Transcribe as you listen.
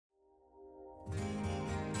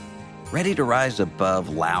Ready to rise above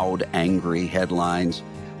loud, angry headlines?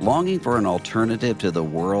 Longing for an alternative to the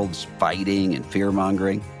world's fighting and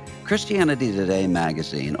fear-mongering? Christianity Today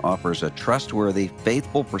magazine offers a trustworthy,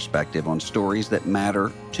 faithful perspective on stories that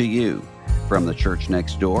matter to you, from the church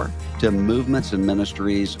next door to movements and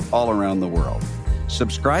ministries all around the world.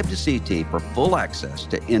 Subscribe to CT for full access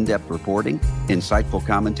to in-depth reporting, insightful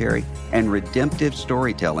commentary, and redemptive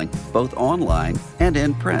storytelling, both online and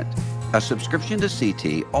in print. A subscription to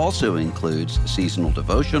CT also includes seasonal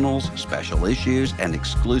devotionals, special issues, and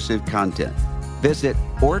exclusive content. Visit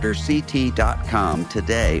orderct.com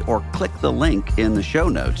today or click the link in the show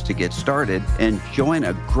notes to get started and join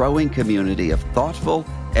a growing community of thoughtful,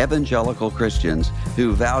 evangelical Christians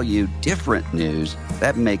who value different news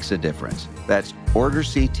that makes a difference. That's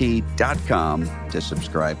orderct.com to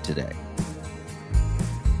subscribe today.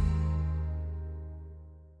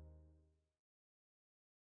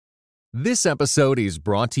 This episode is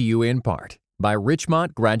brought to you in part by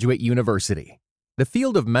Richmont Graduate University. The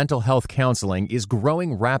field of mental health counseling is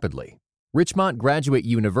growing rapidly. Richmont Graduate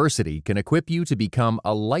University can equip you to become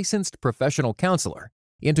a licensed professional counselor,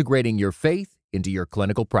 integrating your faith into your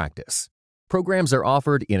clinical practice. Programs are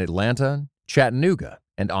offered in Atlanta, Chattanooga,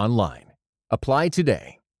 and online. Apply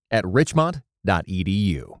today at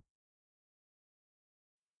richmont.edu.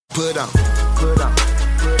 Put on, put on,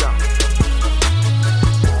 put on.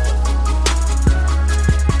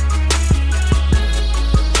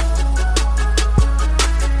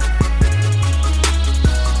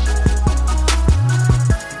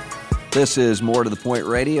 This is More to the Point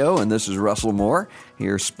Radio, and this is Russell Moore,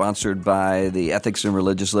 here sponsored by the Ethics and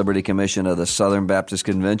Religious Liberty Commission of the Southern Baptist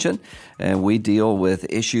Convention, and we deal with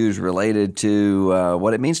issues related to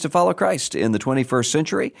what it means to follow Christ in the 21st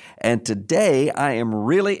century. And today I am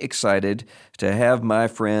really excited to have my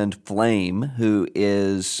friend Flame, who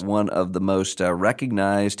is one of the most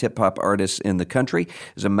recognized hip-hop artists in the country.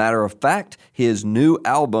 As a matter of fact, his new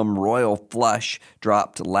album, Royal Flush,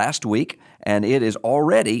 dropped last week, and it is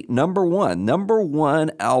already number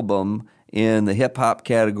one album in the hip-hop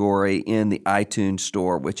category in the iTunes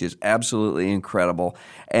store, which is absolutely incredible.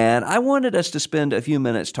 And I wanted us to spend a few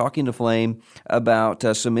minutes talking to Flame about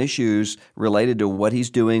some issues related to what he's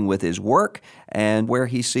doing with his work and where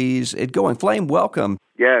he sees it going. Flame, welcome.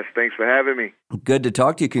 Yes, thanks for having me. Good to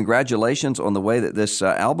talk to you. Congratulations on the way that this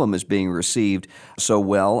album is being received so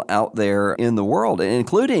well out there in the world,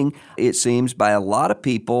 including, it seems, by a lot of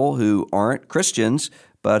people who aren't Christians,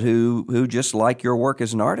 but who just like your work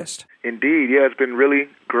as an artist. Indeed, yeah, it's been really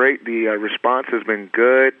great. The response has been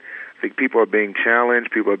good. I think people are being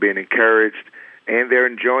challenged, people are being encouraged, and they're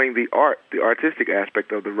enjoying the artistic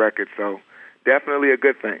aspect of the record, so definitely a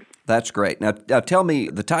good thing. That's great. Now tell me,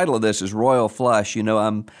 the title of this is Royal Flush. You know,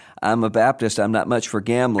 I'm a Baptist. I'm not much for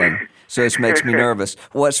gambling, so this makes me nervous.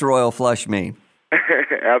 What's Royal Flush mean?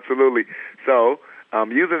 Absolutely. So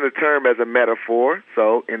I'm using the term as a metaphor.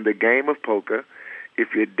 So in the game of poker, if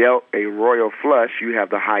you're dealt a royal flush, you have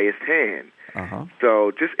the highest hand. Uh-huh.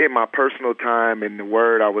 So just in my personal time in the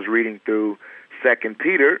Word, I was reading through 2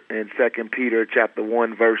 Peter, and 2 Peter chapter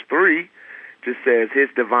 1, verse 3, just says, His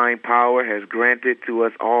divine power has granted to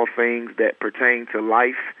us all things that pertain to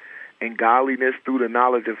life and godliness through the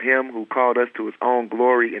knowledge of Him who called us to His own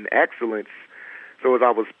glory and excellence. So as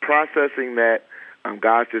I was processing that,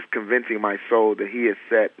 God's just convincing my soul that He has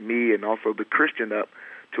set me and also the Christian up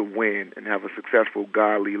to win and have a successful,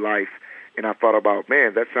 godly life. And I thought about,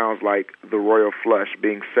 man, that sounds like the royal flush,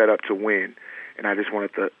 being set up to win. And I just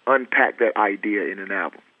wanted to unpack that idea in an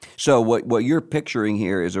album. So what you're picturing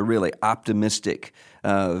here is a really optimistic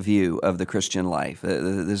view of the Christian life.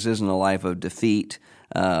 This isn't a life of defeat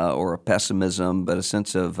or a pessimism, but a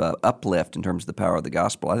sense of uplift in terms of the power of the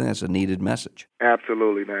gospel. I think that's a needed message.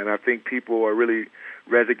 Absolutely, man. I think people are really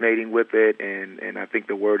resonating with it, and I think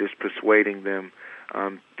the word is persuading them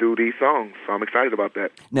through these songs. So I'm excited about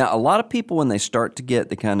that. Now, a lot of people, when they start to get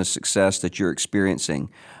the kind of success that you're experiencing,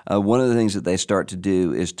 one of the things that they start to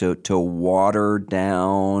do is to water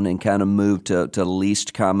down and kind of move to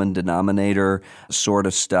least common denominator sort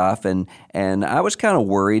of stuff. And I was kind of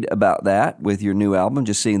worried about that with your new album,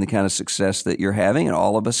 just seeing the kind of success that you're having, and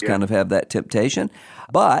all of us kind of have that temptation.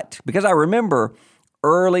 But because I remember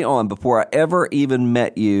early on, before I ever even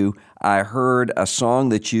met you, I heard a song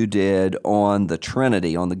that you did on the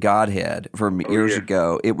Trinity, on the Godhead, from years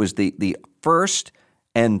ago. It was the first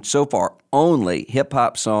and so far only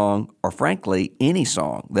hip-hop song, or frankly, any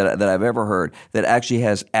song that I've ever heard that actually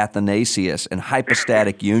has Athanasius and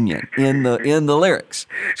hypostatic union in the lyrics.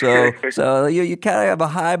 So you kind of have a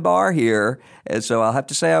high bar here, and so I'll have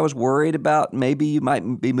to say I was worried about maybe you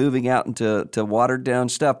might be moving out into watered-down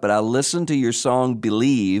stuff, but I listened to your song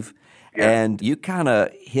Believe, And you kind of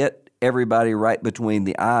hit everybody right between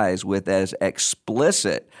the eyes with as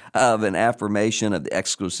explicit of an affirmation of the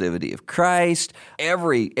exclusivity of Christ,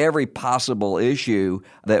 every possible issue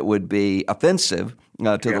that would be offensive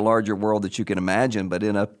to the larger world that you can imagine, but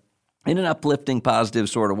in an uplifting, positive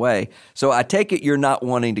sort of way. So I take it you're not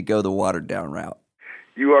wanting to go the watered-down route.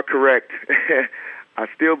 You are correct. I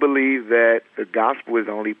still believe that the gospel is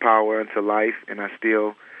the only power unto life, and I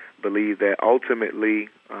still believe that ultimately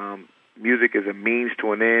music is a means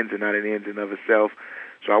to an end and not an end in of itself.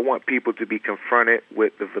 So I want people to be confronted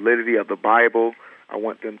with the validity of the Bible. I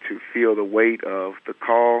want them to feel the weight of the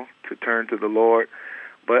call to turn to the Lord.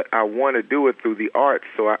 But I want to do it through the arts,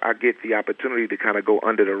 so I get the opportunity to kind of go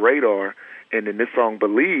under the radar. And in this song,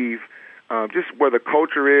 Believe, just where the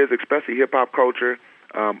culture is, especially hip-hop culture,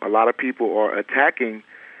 a lot of people are attacking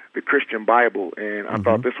the Christian Bible, and I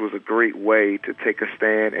thought this was a great way to take a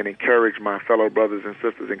stand and encourage my fellow brothers and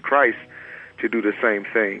sisters in Christ to do the same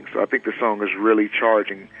thing. So I think the song is really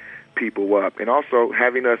charging people up, and also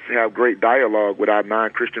having us have great dialogue with our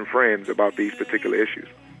non-Christian friends about these particular issues.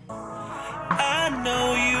 I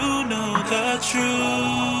know you know the truth.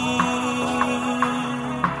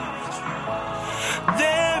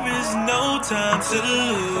 There is no time to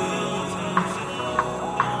lose.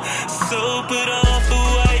 So put on for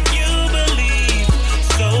what you believe.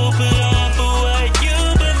 So put on for what you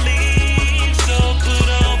believe. So put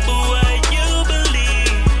on for what you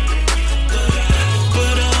believe.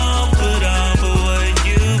 Put on for what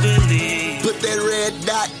you believe. Put that red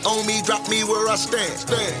dot on me, drop me where I stand.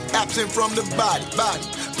 Absent from the body,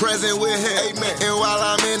 present with him. Amen. And while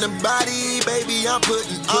I'm in the body, baby, I'm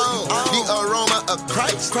putting on the aroma of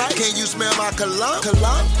Christ. Can you smell my cologne?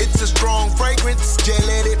 It's a strong fragrance, just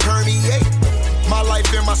let it permeate. My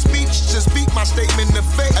life and my speech, just speak my statement of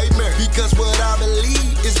faith. Amen. Because what I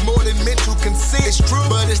believe is more than mental consent. It's true,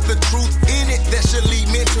 but it's the truth in it that should lead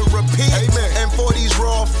men to repent. Amen. And for these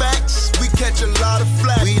raw facts, we catch a lot of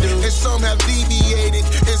flack. We do. And some have deviated,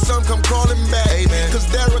 and some come crawling back. Amen. Cause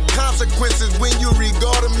there are consequences when you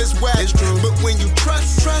regard them as whack. It's true. But when you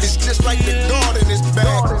trust, it's just like the garden is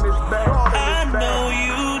back. I know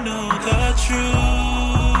you know the truth.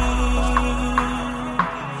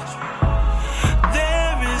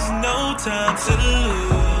 No time to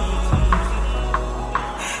lose.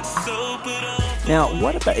 So put on. Now,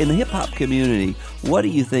 what about in the hip-hop community, what do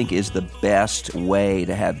you think is the best way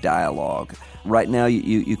to have dialogue? Right now,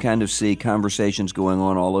 you kind of see conversations going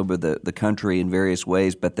on all over the country in various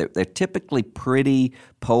ways, but they're typically pretty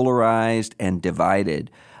polarized and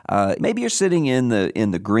divided. Maybe you're sitting in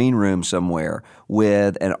the green room somewhere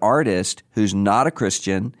with an artist who's not a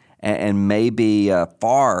Christian and maybe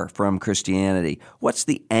far from Christianity. What's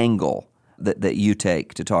the angle that you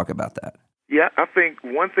take to talk about that? Yeah, I think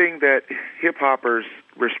one thing that hip-hoppers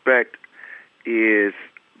respect is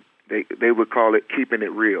they would call it keeping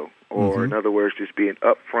it real, or in other words, just being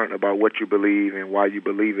upfront about what you believe and why you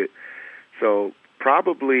believe it. So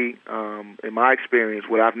probably, in my experience,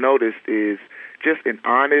 what I've noticed is just an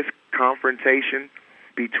honest confrontation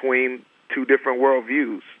between two different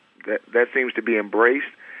worldviews. That seems to be embraced.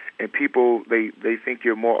 And people, they think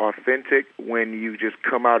you're more authentic when you just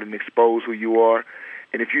come out and expose who you are.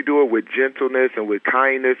 And if you do it with gentleness and with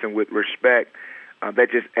kindness and with respect,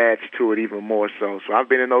 that just adds to it even more so. So I've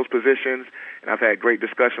been in those positions, and I've had great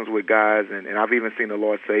discussions with guys, and I've even seen the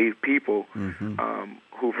Lord save people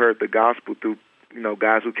who've heard the gospel through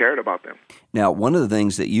guys who cared about them. Now, one of the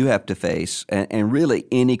things that you have to face, and really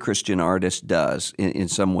any Christian artist does in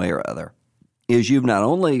some way or other, is you've not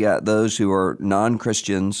only got those who are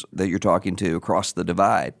non-Christians that you're talking to across the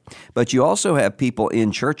divide, but you also have people in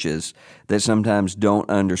churches that sometimes don't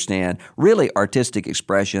understand really artistic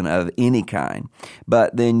expression of any kind.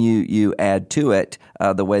 But then you add to it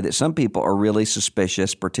the way that some people are really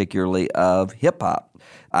suspicious, particularly of hip-hop.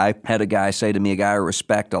 I had a guy say to me, a guy I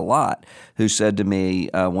respect a lot, who said to me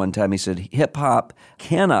one time, he said, hip-hop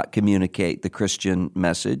cannot communicate the Christian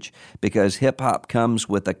message because hip-hop comes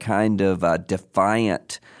with a kind of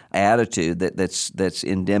defiant attitude that's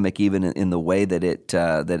endemic even in the way that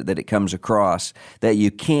it comes across, that you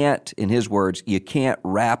can't, in his words, you can't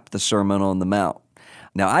rap the Sermon on the Mount.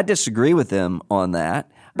 Now, I disagree with him on that.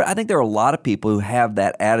 But I think there are a lot of people who have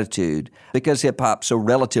that attitude because hip-hop's so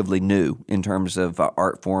relatively new in terms of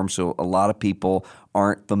art form, so a lot of people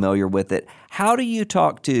aren't familiar with it. How do you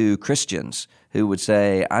talk to Christians who would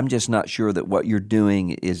say, I'm just not sure that what you're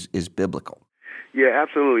doing is biblical? Yeah,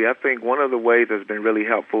 absolutely. I think one of the ways that's been really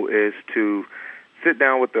helpful is to sit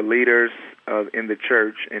down with the leaders in the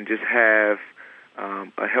church and just have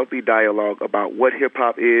a healthy dialogue about what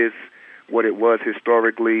hip-hop is, what it was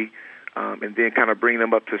historically, and then kind of bring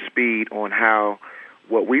them up to speed on how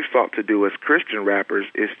what we've sought to do as Christian rappers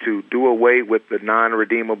is to do away with the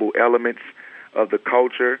non-redeemable elements of the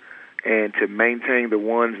culture and to maintain the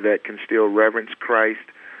ones that can still reverence Christ,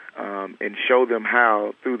 and show them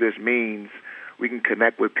how, through this means, we can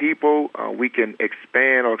connect with people, we can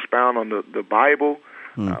expand or expound on the Bible,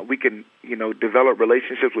 we can, develop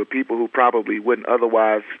relationships with people who probably wouldn't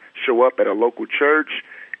otherwise show up at a local church,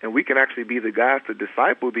 and we can actually be the guys to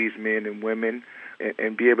disciple these men and women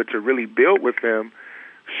and be able to really build with them,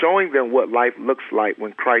 showing them what life looks like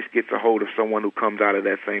when Christ gets a hold of someone who comes out of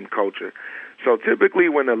that same culture. So typically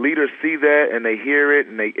when the leaders see that and they hear it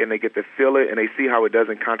and they get to feel it and they see how it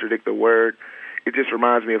doesn't contradict the word, it just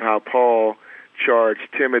reminds me of how Paul charged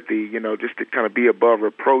Timothy, just to kind of be above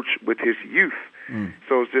reproach with his youth.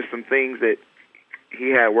 So it's just some things that he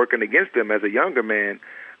had working against him as a younger man,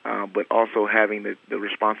 but also having the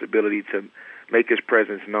responsibility to make his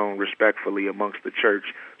presence known respectfully amongst the church.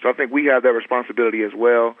 So I think we have that responsibility as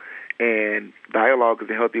well, and dialogue is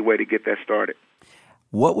a healthy way to get that started.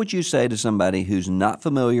 What would you say to somebody who's not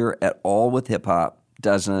familiar at all with hip-hop,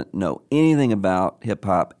 doesn't know anything about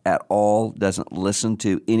hip-hop at all, doesn't listen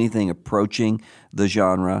to anything approaching the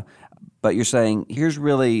genre, but you're saying, here's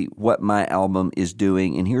really what my album is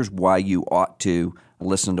doing, and here's why you ought to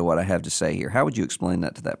listen to what I have to say here? How would you explain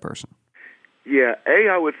that to that person? Yeah,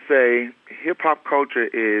 I would say hip-hop culture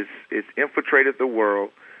is infiltrated the world.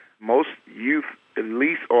 Most youth at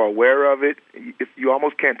least are aware of it. You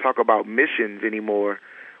almost can't talk about missions anymore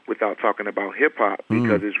without talking about hip-hop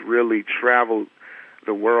because it's really traveled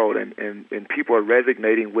the world, and people are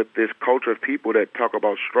resonating with this culture of people that talk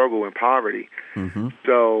about struggle and poverty.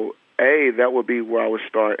 So, that would be where I would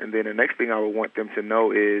start. And then the next thing I would want them to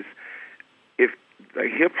know is if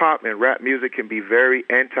hip-hop and rap music can be very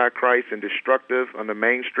anti-Christ and destructive on the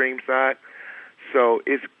mainstream side, so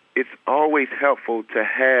it's always helpful to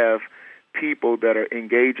have people that are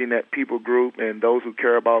engaging that people group and those who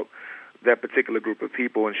care about that particular group of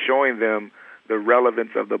people and showing them the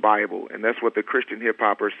relevance of the Bible. And that's what the Christian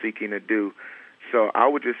hip-hop are seeking to do. So I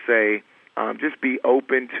would just say just be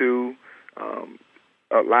open to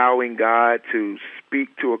allowing God to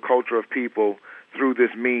speak to a culture of people through this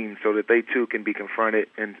means so that they too can be confronted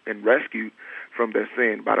and rescued from their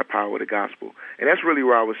sin by the power of the gospel. And that's really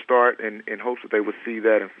where I would start in hopes that they would see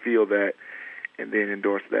that and feel that and then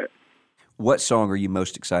endorse that. What song are you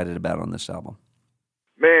most excited about on this album?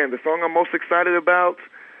 Man, the song I'm most excited about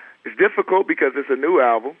is difficult because it's a new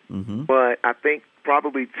album, but I think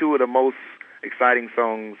probably two of the most exciting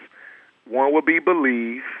songs, one would be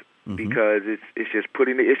Believe, because it's just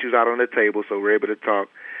putting the issues out on the table so we're able to talk.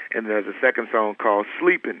 And there's a second song called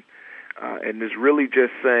Sleeping, and it's really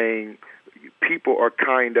just saying people are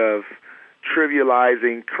kind of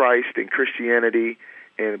trivializing Christ and Christianity,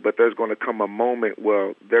 but there's going to come a moment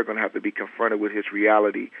where they're going to have to be confronted with his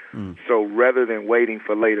reality. So rather than waiting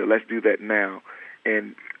for later, let's do that now.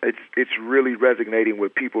 And it's really resonating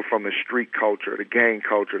with people from the street culture, the gang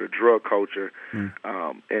culture, the drug culture,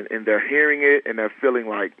 and they're hearing it and they're feeling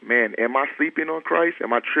like, man, am I sleeping on Christ?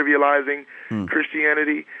 Am I trivializing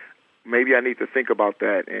Christianity? Maybe I need to think about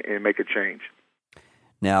that and make a change.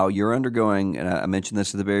 Now, you're undergoing, and I mentioned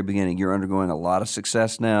this at the very beginning, you're undergoing a lot of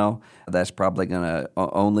success now. That's probably going to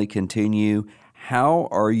only continue. How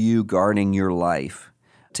are you guarding your life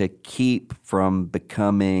to keep from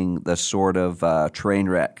becoming the sort of train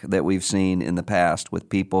wreck that we've seen in the past with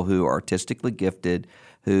people who are artistically gifted,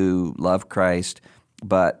 who love Christ,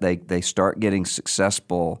 but they start getting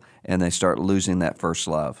successful and they start losing that first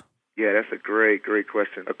love? Yeah, that's a great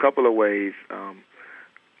question. A couple of ways.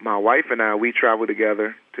 My wife and I, we travel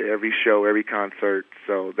together to every show, every concert.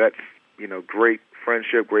 So that's, great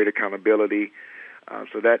friendship, great accountability.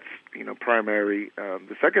 So that's, primary.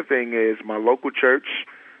 The second thing is my local church,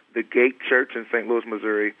 the Gate Church in St. Louis,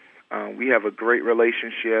 Missouri. We have a great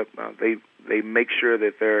relationship. They make sure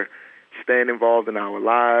that they're staying involved in our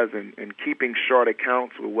lives and keeping short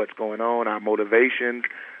accounts with what's going on, our motivations,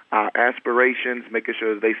 our aspirations, making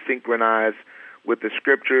sure that they synchronize with the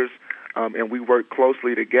scriptures. And we work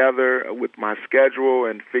closely together with my schedule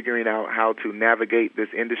and figuring out how to navigate this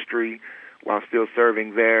industry while still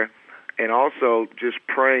serving there. And also just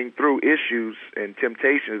praying through issues and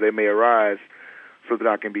temptations that may arise so that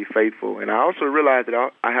I can be faithful. And I also realize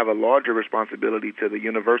that I have a larger responsibility to the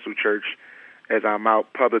Universal Church as I'm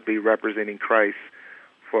out publicly representing Christ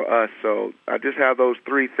for us. So I just have those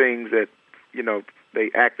three things that, they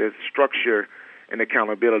act as structure and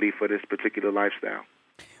accountability for this particular lifestyle.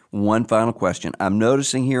 One final question. I'm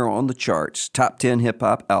noticing here on the charts, top 10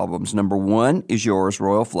 hip-hop albums. Number 1 is yours,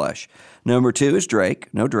 Royal Flush. Number 2 is Drake.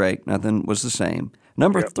 No Drake. Nothing was the same.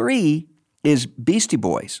 Number 3 is Beastie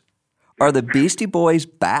Boys. Are the Beastie Boys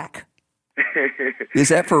back? Is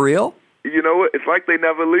that for real? You know what? It's like they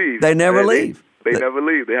never leave. They never leave. They never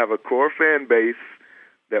leave. They have a core fan base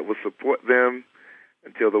that will support them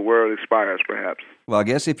until the world expires, perhaps. Well, I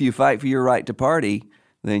guess if you fight for your right to party,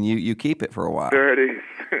 then you keep it for a while. There it is.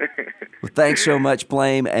 Well, thanks so much,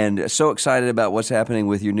 Flame, and so excited about what's happening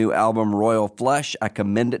with your new album, Royal Flush. I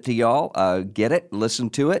commend it to y'all. Get it,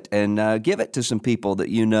 listen to it, and give it to some people that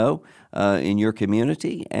you know in your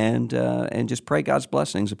community, and just pray God's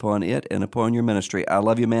blessings upon it and upon your ministry. I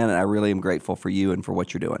love you, man, and I really am grateful for you and for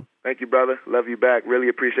what you're doing. Thank you, brother. Love you back. Really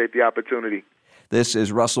appreciate the opportunity. This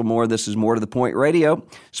is Russell Moore. This is More to the Point Radio,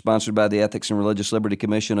 sponsored by the Ethics and Religious Liberty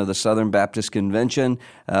Commission of the Southern Baptist Convention.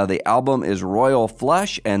 The album is Royal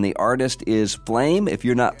Flush, and the artist is Flame. If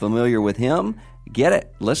you're not familiar with him, get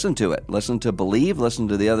it. Listen to it. Listen to Believe. Listen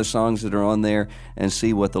to the other songs that are on there and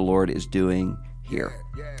see what the Lord is doing here.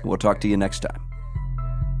 We'll talk to you next time.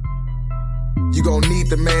 You gon' need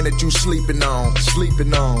the man that you sleeping on,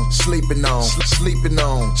 sleeping on, sleeping on, sleeping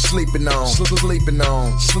on, sleeping on, sleeping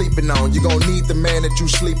on, sleeping on. You gon' need the man that you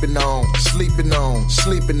sleeping on, sleeping on,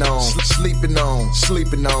 sleeping on, sleeping on,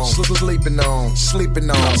 sleeping on, sleeping on, sleeping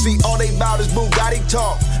on. See, all they bout is Bugatti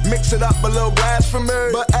talk, mix it up a little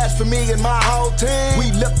blasphemy. But as for me and my whole team,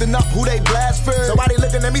 we lifting up who they blaspheme. Somebody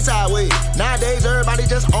looking at me sideways. Nowadays, everybody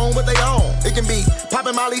just own what they own. It can be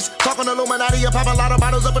popping mollies, talking Illuminati, or popping a lot of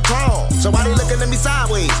bottles of Patron. Somebody looking at me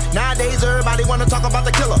sideways. Nowadays, everybody wanna talk about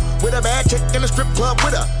the killer with a bad chick in a strip club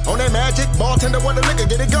with her. On that magic, bartender want the liquor,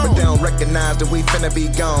 get it going. But they don't recognize that we finna be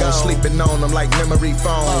gone. Sleeping on them like memory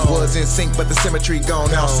foam. Was in sync, but the symmetry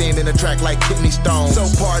gone. Now seen in the track like kidney stones. So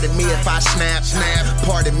pardon me if I snap.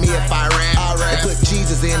 Pardon me if I rap. And put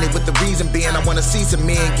Jesus in it with the reason being I wanna see some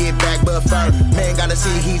men get back. But first, man gotta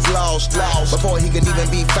see he's lost before he can even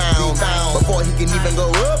be found. Before he can even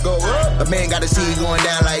go up. A man gotta see he going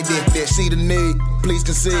down like this. See the need, please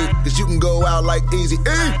concede, cause you can go out like Easy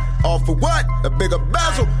E. All for what? A bigger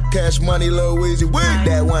bezel, cash money, little easy weed.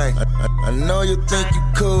 That way. I know you think you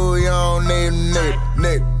cool, you don't need a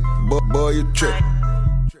nigga. Boy, you trip.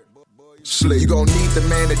 Sleep. You gon' need the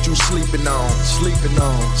man that you sleeping on, sleeping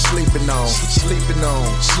on, sleeping on, sleeping on,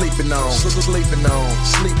 sleeping on, sleeping on,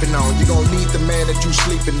 sleeping on. You gon' need the man that you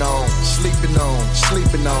sleeping on, sleeping on,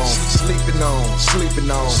 sleeping on, sleeping on,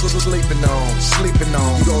 sleeping on, sleeping on, sleeping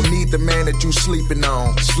on. You gon' need the man that you sleeping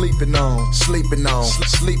on, sleeping on, sleeping on,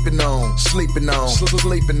 sleeping on, sleeping on,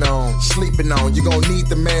 sleeping on, sleeping on. You gon' need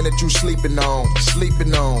the man that you sleeping on,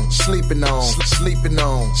 sleeping on, sleeping on, sleeping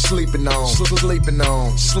on, sleeping on, sleeping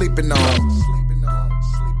on, sleeping on.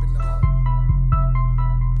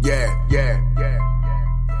 Yeah.